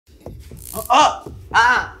Oh,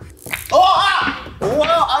 I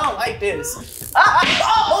don't like this.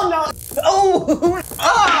 Oh no. Oh,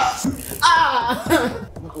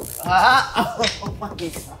 oh my God.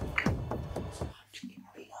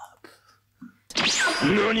 Hurry up.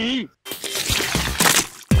 NANI?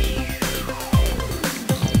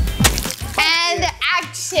 And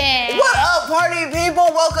action. What up, party people?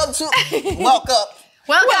 Welcome to Welcome.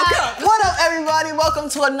 What up, everybody? Welcome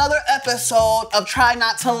to another episode of Try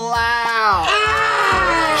Not to Loud.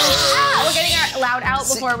 We're getting our loud out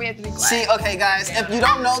before we have to be quiet. See, okay, guys, if you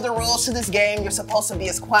don't know the rules to this game, you're supposed to be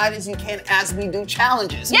as quiet as you can as we do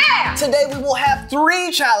challenges. Yeah! Today we will have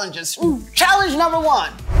 3 challenges. Challenge number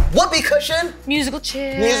 1, whoopee cushion. Musical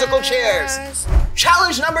chairs. Musical chairs.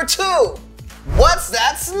 Challenge number 2, what's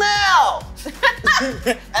that smell?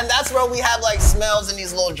 And that's where we have like smells in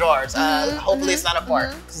these little jars. Hopefully it's not a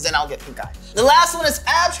fart, because then I'll get pink eye. The last one is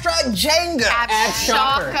abstract Jenga.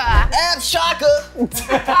 Abshaka. Abshaka.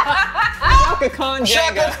 Shaka Khan Jenga.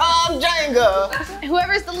 Shaka Khan Jenga.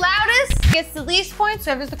 Whoever's the loudest gets the least points.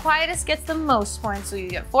 Whoever's the quietest gets the most points. So you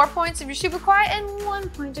get 4 points if you're super quiet and 1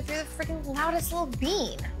 point if you're the freaking loudest little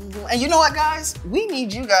bean. And you know what, guys? We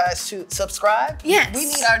need you guys to subscribe. Yes. We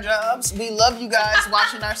need our jobs. We love you guys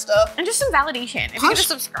watching our stuff. And just some validation. If you just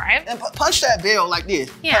subscribe. And punch that bell like this.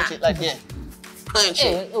 Yeah. Punch it like this. Punch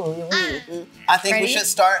it. I think we should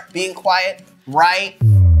start being quiet right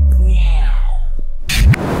now.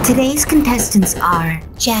 Today's contestants are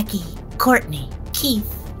Jacqi, Courtney,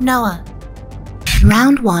 Keith, Noah.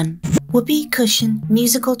 Round 1, whoopee cushion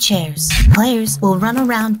musical chairs. Players will run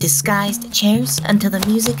around disguised chairs until the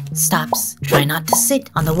music stops. Try not to sit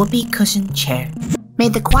on the whoopee cushion chair. May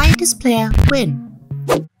the quietest player win.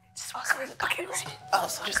 Just walk around the bucket, right? Oh,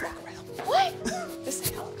 so just walk around. What? This is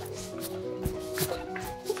how it goes.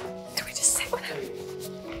 Do we just sit with him?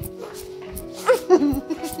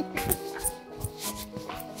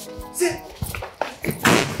 Sit.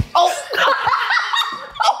 Oh!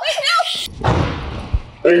 Oh, wait, no!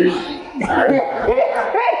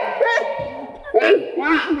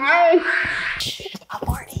 I'm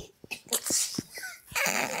Marty.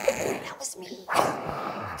 That was me.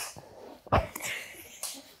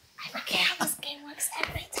 This game works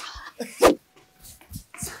every time.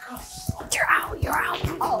 You're out.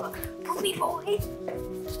 Oh, poopy boy.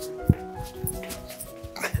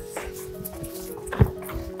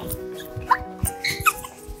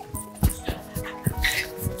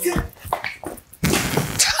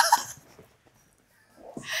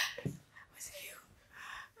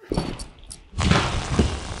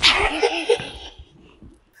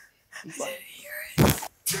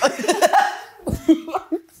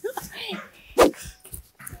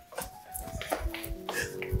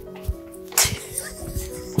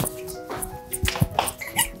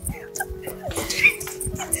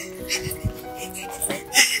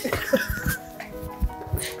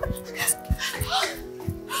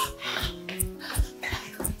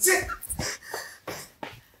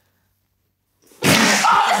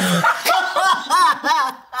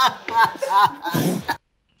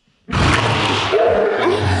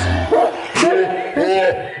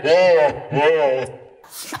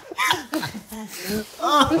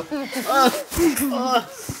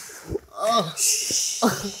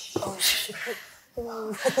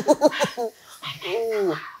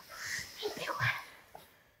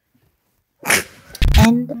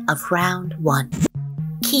 End of round 1.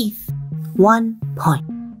 Keith, 1 point.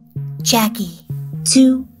 Jacqi,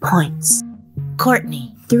 2 points.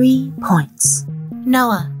 Courtney, 3 points.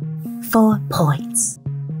 Noah, 4 points.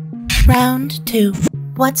 Round 2.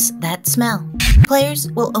 What's that smell?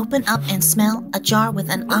 Players will open up and smell a jar with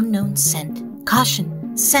an unknown scent.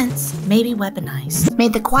 Caution, scents may be weaponized. May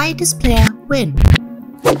the quietest player win.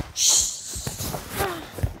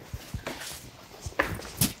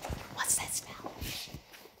 What's that smell?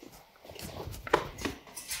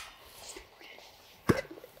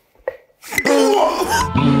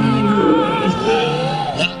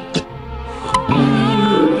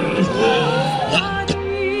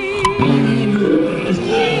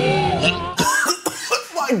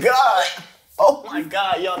 Oh my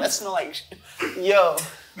God, yo, that smell like, yo,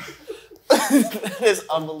 that is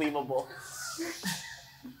unbelievable.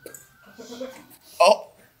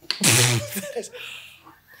 Oh,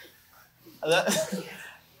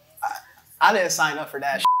 I didn't sign up for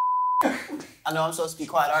that. I know I'm supposed to be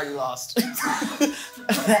quiet, I already lost.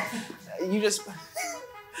 You just,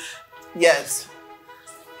 yes.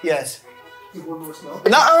 One more smell.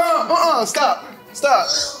 No, stop.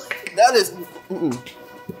 That is,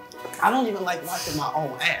 I don't even like wiping my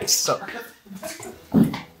own ass, so.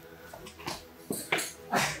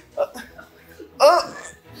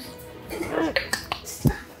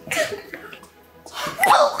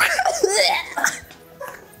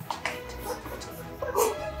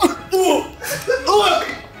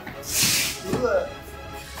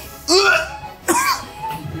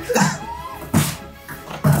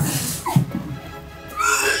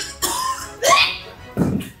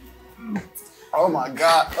 Oh my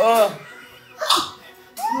God.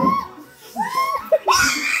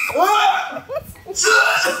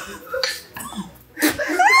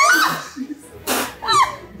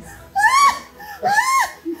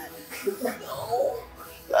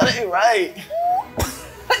 That ain't right.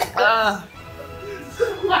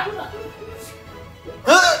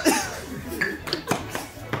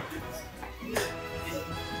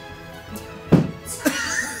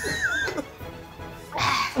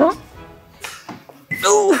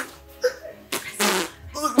 No. It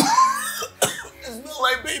smells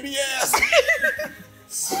like baby ass.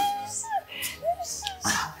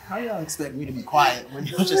 How y'all expect me to be quiet when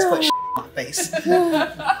you just put shit on my face? I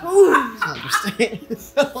understand.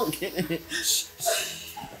 I don't get it.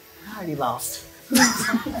 I already lost.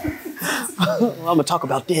 Well, I'm gonna talk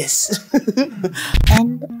about this.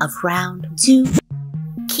 End of round 2.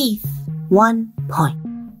 Keith, 1 point.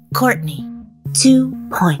 Courtney, 2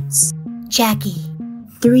 points. Jacqi,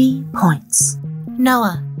 3 points.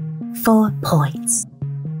 Noah, 4 points.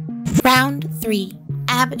 Round 3.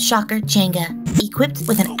 Ab Shocker Jenga. Equipped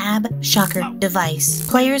with an Ab Shocker device,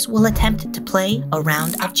 players will attempt to play a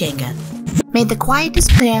round of Jenga. May the quietest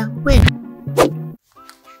player win.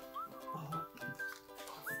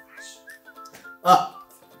 Oh.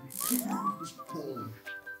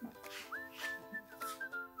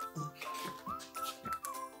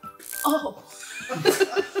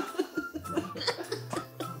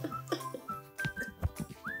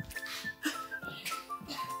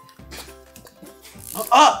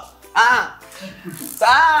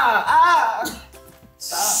 Stop.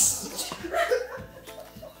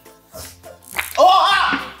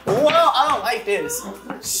 Oh, well, I don't like this.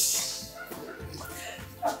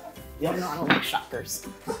 Y'all know I don't like shockers.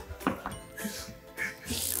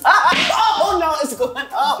 Oh no, it's going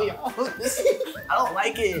up, y'all. I don't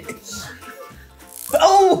like it.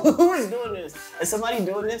 Oh, who is doing this? Is somebody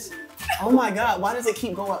doing this? Oh my God, why does it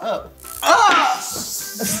keep going up? Ah!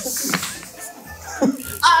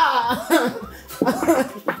 Oh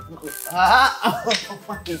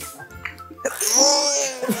my God.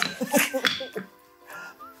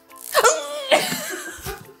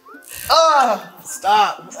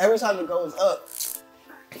 Stop. Every time it goes up.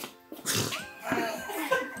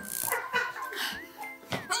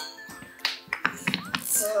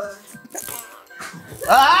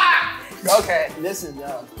 Okay, this is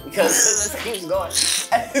dumb because this keeps going.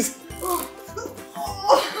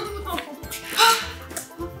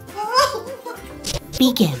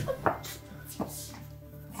 Begin.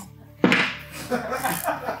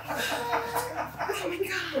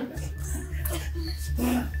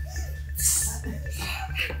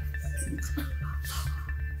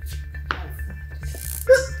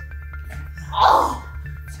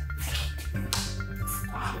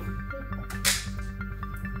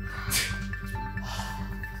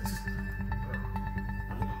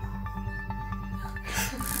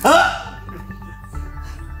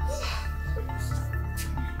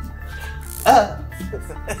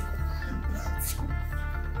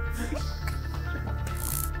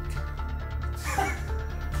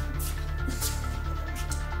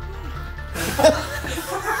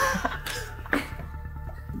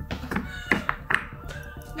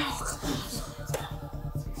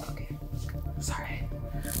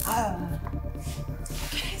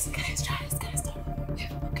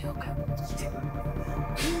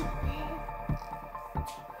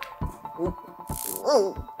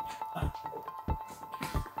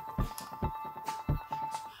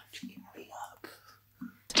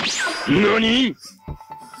 NANI?!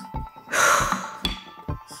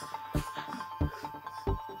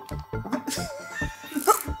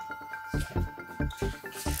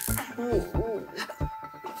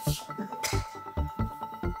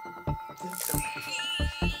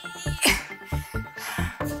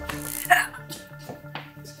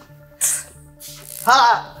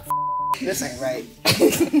 Ha! This ain't right.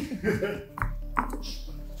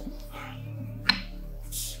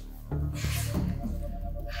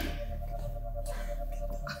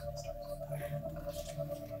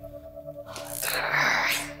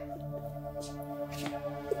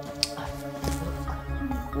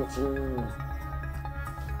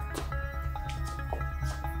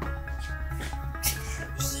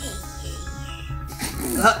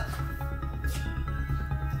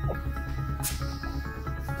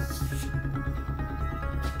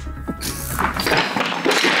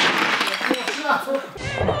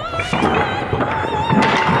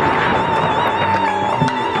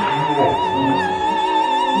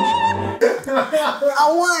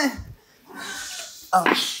 I won.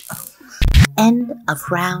 Oh. End of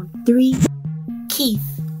round 3. Keith,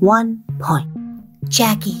 1 point.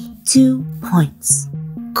 Jacqi, 2 points.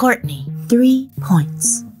 Courtney, 3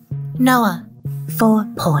 points. Noah, 4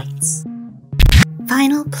 points.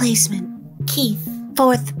 Final placement. Keith,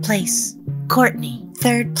 4th place. Courtney,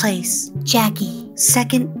 3rd place. Jacqi,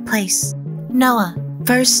 2nd place. Noah,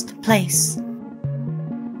 1st place.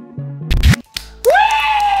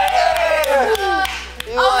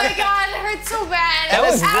 Oh my god, it hurts so bad. That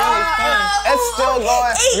was really fun. It's still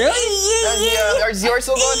going. Really? Is yours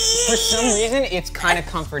still going? For some reason, it's kind of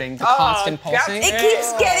comforting, the constant pulsing. It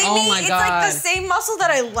keeps getting Oh me. my It's God. like the same muscle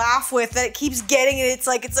that I laugh with that it keeps getting, and it's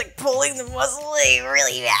like pulling the muscle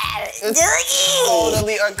really bad. It's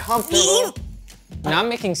totally uncomfortable. Not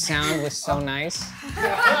making sound was so nice.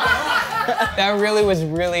 That really was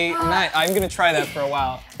really nice. I'm gonna try that for a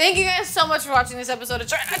while. Thank you guys so much for watching this episode of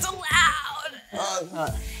Try Not So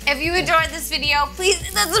Loud. If you enjoyed this video, please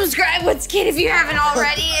hit that subscribe button, kid, if you haven't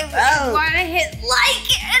already. If you want to hit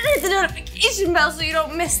like and hit the notification bell so you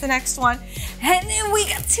don't miss the next one. And then we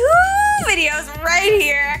got 2 videos right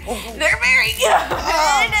here. They're very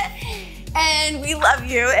good. And we love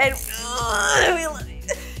you. And we love you.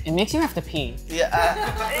 It makes you have to pee. Yeah.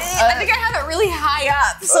 I think I have it really high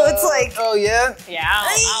up, so it's like. Oh yeah. Yeah,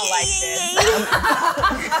 I like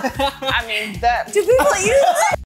this. I mean, that. Do people use it?